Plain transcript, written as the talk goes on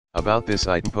About this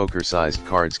item, poker-sized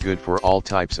cards good for all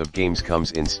types of games,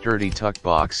 comes in sturdy tuck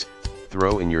box,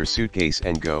 throw in your suitcase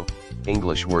and go,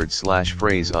 English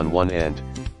word/phrase on one end,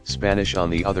 Spanish on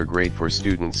the other, great for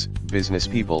students, business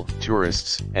people,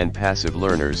 tourists, and passive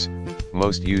learners.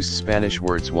 Most used Spanish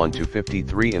words 1 to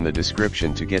 53 in the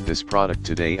description to get this product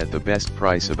today at the best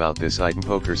price. About this item,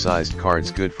 poker-sized cards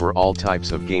good for all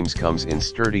types of games, comes in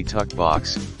sturdy tuck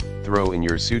box, throw in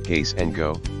your suitcase and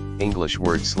go, English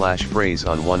word/phrase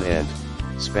on one end,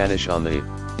 Spanish on the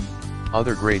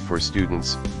other, great for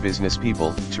students, business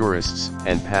people, tourists,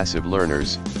 and passive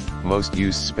learners. Most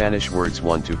used Spanish words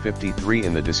 1 to 53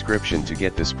 in the description to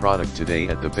get this product today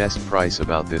at the best price.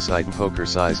 About this item,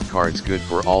 poker-sized cards good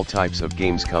for all types of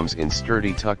games, comes in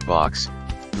sturdy tuck box,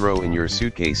 throw in your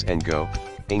suitcase and go,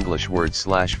 English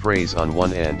word/phrase on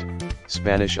one end,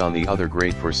 Spanish on the other,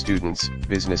 great for students,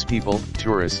 business people,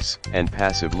 tourists, and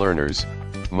passive learners.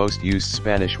 Most used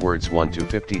Spanish words 1 to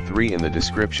 53 in the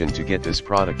description to get this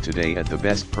product today at the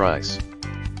best price.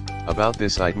 About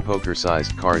this item,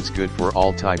 poker-sized cards good for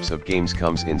all types of games,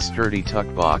 comes in sturdy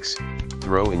tuck box,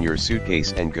 throw in your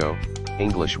suitcase and go,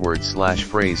 English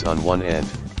word/phrase on one end,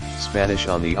 Spanish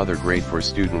on the other, great for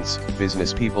students,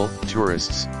 business people,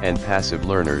 tourists, and passive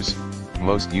learners.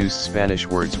 Most used Spanish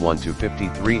words 1 to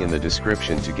 53 in the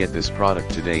description to get this product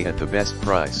today at the best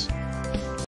price.